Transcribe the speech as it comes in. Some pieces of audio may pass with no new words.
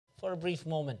for a brief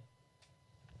moment.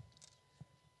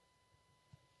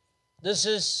 This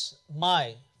is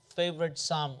my favorite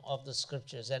psalm of the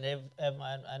scriptures, and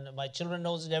my children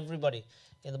knows it, everybody.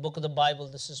 In the book of the Bible,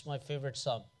 this is my favorite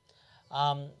psalm.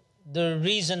 The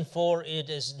reason for it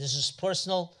is, this is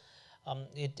personal.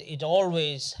 It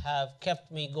always have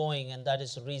kept me going, and that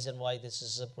is the reason why this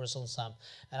is a personal psalm.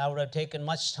 And I would have taken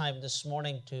much time this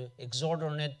morning to exhort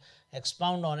on it,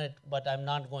 expound on it, but I'm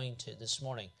not going to this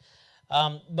morning.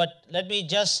 But let me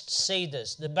just say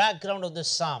this. The background of this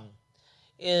psalm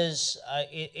is,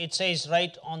 it says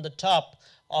right on the top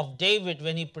of David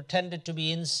when he pretended to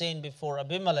be insane before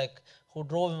Abimelech, who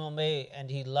drove him away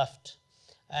and he left.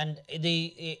 And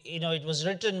it was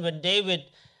written when David,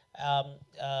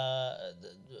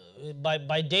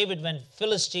 by David when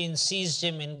Philistines seized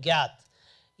him in Gath.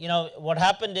 What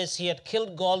happened is he had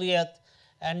killed Goliath,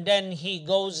 and then he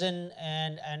goes in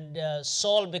and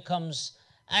Saul becomes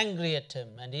angry at him,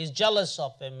 and he's jealous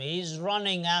of him. He's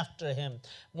running after him,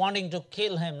 wanting to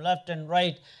kill him left and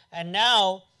right. And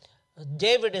now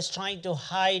David is trying to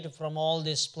hide from all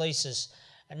these places.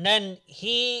 And then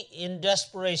he, in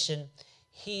desperation,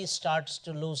 he starts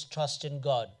to lose trust in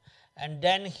God. And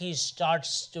then he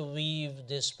starts to weave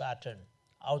this pattern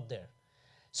out there.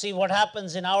 See what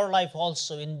happens in our life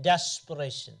also in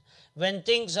desperation. When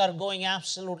things are going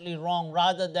absolutely wrong,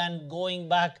 rather than going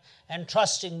back and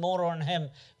trusting more on Him,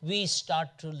 we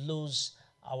start to lose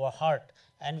our heart.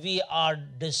 And we are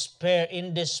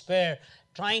in despair,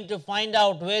 trying to find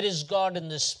out where is God in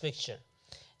this picture.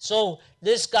 So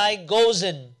this guy goes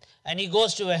in, and he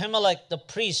goes to Ahimelech, the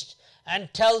priest,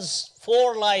 and tells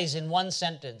 4 lies in one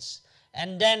sentence,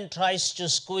 and then tries to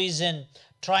squeeze in,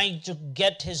 trying to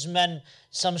get his men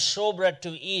some showbread to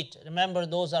eat. Remember,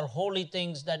 those are holy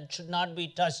things that should not be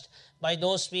touched by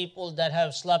those people that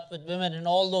have slept with women and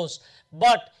all those.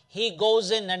 But he goes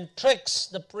in and tricks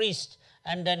the priest,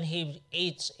 and then he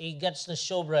eats, he gets the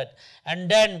showbread.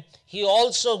 And then he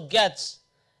also gets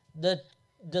the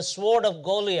sword of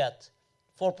Goliath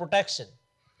for protection.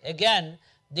 Again,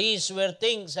 these were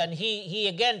things, and he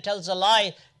again tells a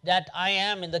lie that I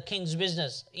am in the king's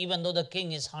business, even though the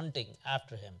king is hunting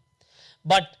after him.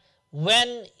 But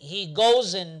when he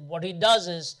goes in, what he does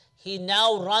is, he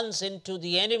now runs into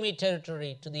the enemy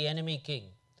territory, to the enemy king.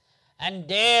 And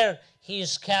there he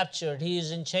is captured, he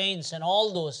is in chains and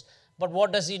all those. But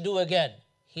what does he do again?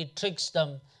 He tricks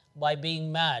them by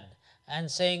being mad and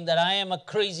saying that I am a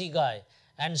crazy guy.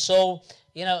 And so,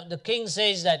 the king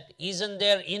says that, isn't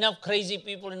there enough crazy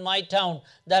people in my town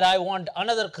that I want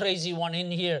another crazy one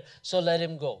in here, so let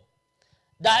him go.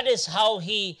 That is how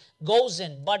he goes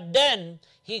in. But then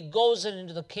he goes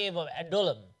into the cave of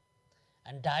Adullam,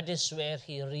 and that is where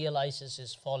he realizes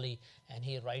his folly, and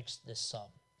he writes this psalm.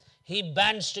 He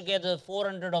bands together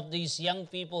 400 of these young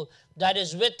people that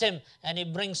is with him, and he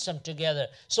brings them together.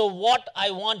 So what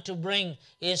I want to bring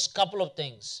is a couple of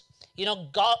things.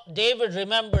 David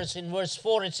remembers in verse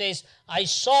 4, it says, I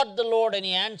sought the Lord and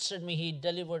He answered me. He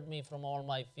delivered me from all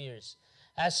my fears.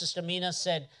 As Sister Mina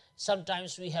said,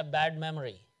 sometimes we have bad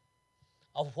memory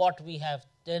of what we have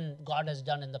done, God has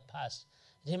done in the past.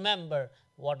 Remember,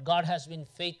 what God has been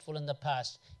faithful in the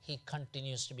past, He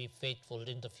continues to be faithful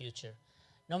in the future,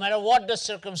 no matter what the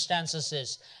circumstances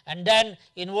is. And then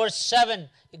in verse 7,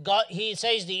 he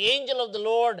says, the angel of the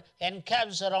Lord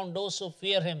encamps around those who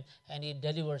fear Him, and He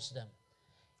delivers them.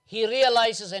 He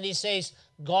realizes and he says,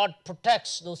 God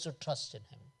protects those who trust in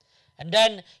Him. And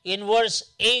then in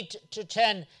verse 8 to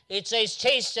 10, it says,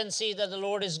 taste and see that the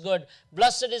Lord is good.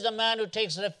 Blessed is the man who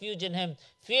takes refuge in Him.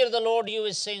 Fear the Lord, you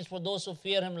His saints, for those who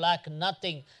fear Him lack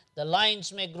nothing. The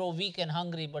lions may grow weak and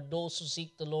hungry, but those who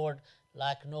seek the Lord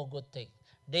lack no good thing.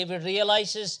 David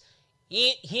realizes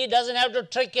he doesn't have to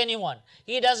trick anyone.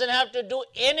 He doesn't have to do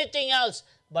anything else,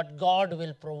 but God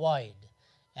will provide.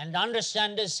 And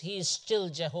understand this, He is still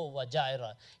Jehovah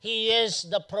Jireh. He is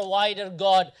the provider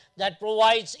God that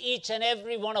provides each and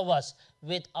every one of us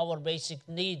with our basic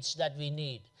needs that we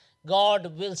need.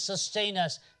 God will sustain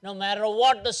us no matter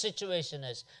what the situation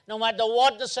is, no matter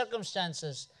what the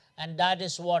circumstances. And that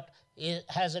is what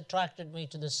has attracted me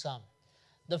to this psalm.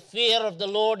 The fear of the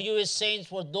Lord, you His saints,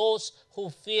 for those who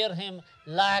fear Him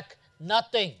lack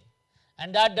nothing.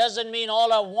 And that doesn't mean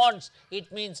all our wants.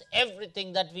 It means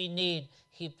everything that we need,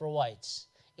 He provides.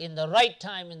 In the right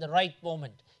time, in the right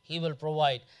moment, He will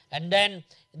provide. And then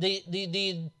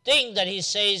the thing that He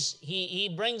says,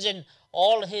 He brings in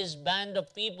all His band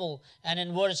of people. And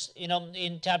in verse,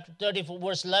 in chapter 34,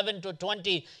 verse 11 to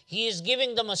 20, He is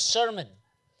giving them a sermon.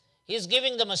 He's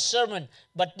giving them a sermon.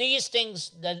 But these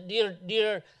things, that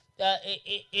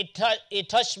it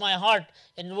touched my heart.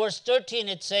 In verse 13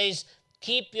 it says,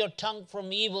 Keep your tongue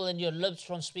from evil and your lips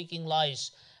from speaking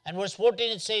lies. And verse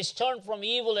 14 it says, turn from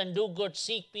evil and do good,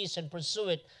 seek peace and pursue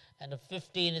it. And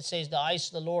 15 it says, the eyes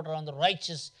of the Lord are on the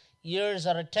righteous, ears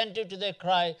are attentive to their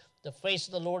cry. The face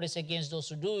of the Lord is against those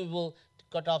who do evil, to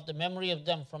cut off the memory of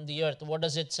them from the earth. What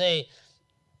does it say?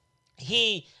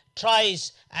 He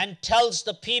tries and tells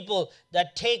the people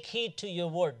that take heed to your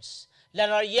words. Let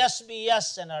our yes be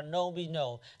yes and our no be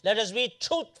no. Let us be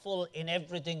truthful in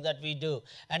everything that we do.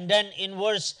 And then in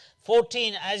verse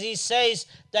 14, as he says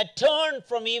that turn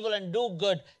from evil and do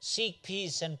good, seek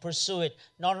peace and pursue it.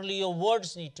 Not only your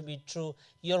words need to be true,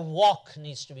 your walk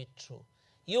needs to be true.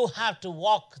 You have to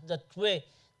walk the way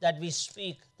that we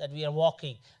speak, that we are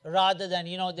walking, rather than,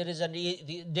 there is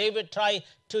David tried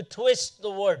to twist the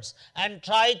words and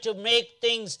try to make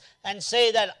things and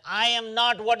say that I am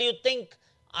not what you think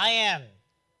I am.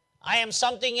 I am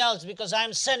something else because I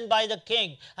am sent by the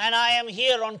king and I am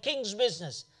here on king's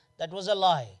business. That was a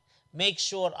lie. Make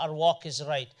sure our walk is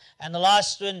right. And the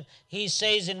last one, he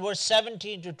says in verse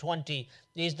 17 to 20,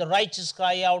 is the righteous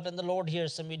cry out and the Lord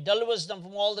hears them. He delivers them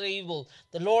from all their evil.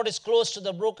 The Lord is close to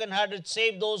the brokenhearted,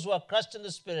 save those who are crushed in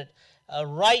the spirit. A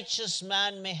righteous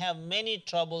man may have many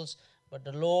troubles, but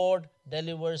the Lord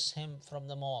delivers him from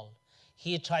them all.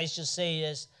 He tries to say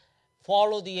is,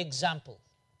 follow the example.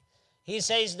 He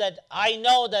says that I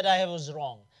know that I was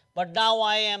wrong, but now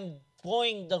I am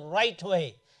going the right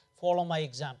way. Follow my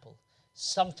example.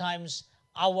 Sometimes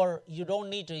you don't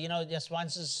need to, just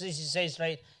once he says,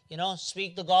 right,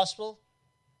 speak the gospel,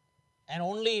 and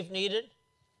only if needed,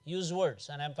 use words,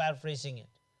 and I'm paraphrasing it.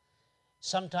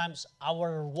 Sometimes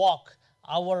our walk,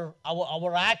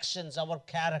 our actions, our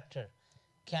character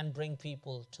can bring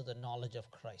people to the knowledge of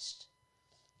Christ.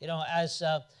 As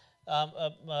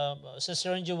Sister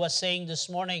Anju was saying this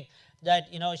morning, that,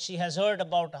 she has heard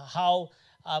about how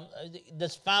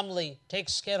this family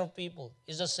takes care of people.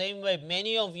 It's the same way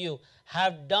many of you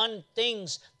have done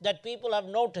things that people have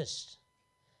noticed.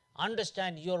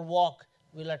 Understand, your walk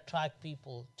will attract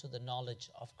people to the knowledge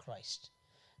of Christ.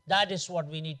 That is what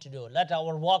we need to do. Let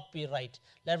our walk be right.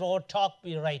 Let our talk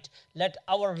be right. Let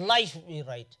our life be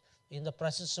right in the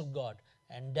presence of God.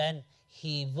 And then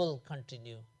He will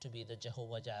continue to be the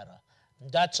Jehovah Jireh.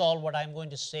 That's all what I'm going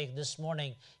to say this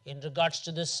morning in regards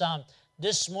to this psalm.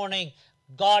 This morning,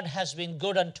 God has been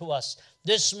good unto us.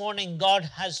 This morning, God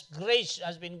has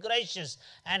been gracious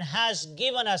and has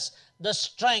given us the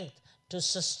strength to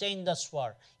sustain thus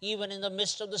far. Even in the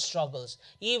midst of the struggles,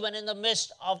 even in the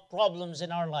midst of problems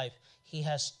in our life, He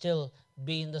has still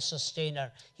been the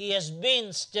sustainer. He has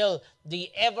been still the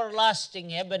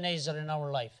everlasting Ebenezer in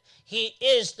our life. He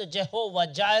is the Jehovah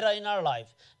Jireh in our life.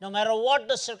 No matter what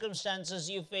the circumstances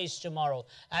you face tomorrow,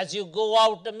 as you go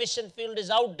out, the mission field is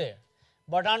out there.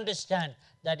 But understand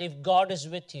that if God is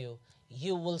with you,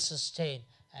 He will sustain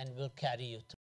and will carry you through.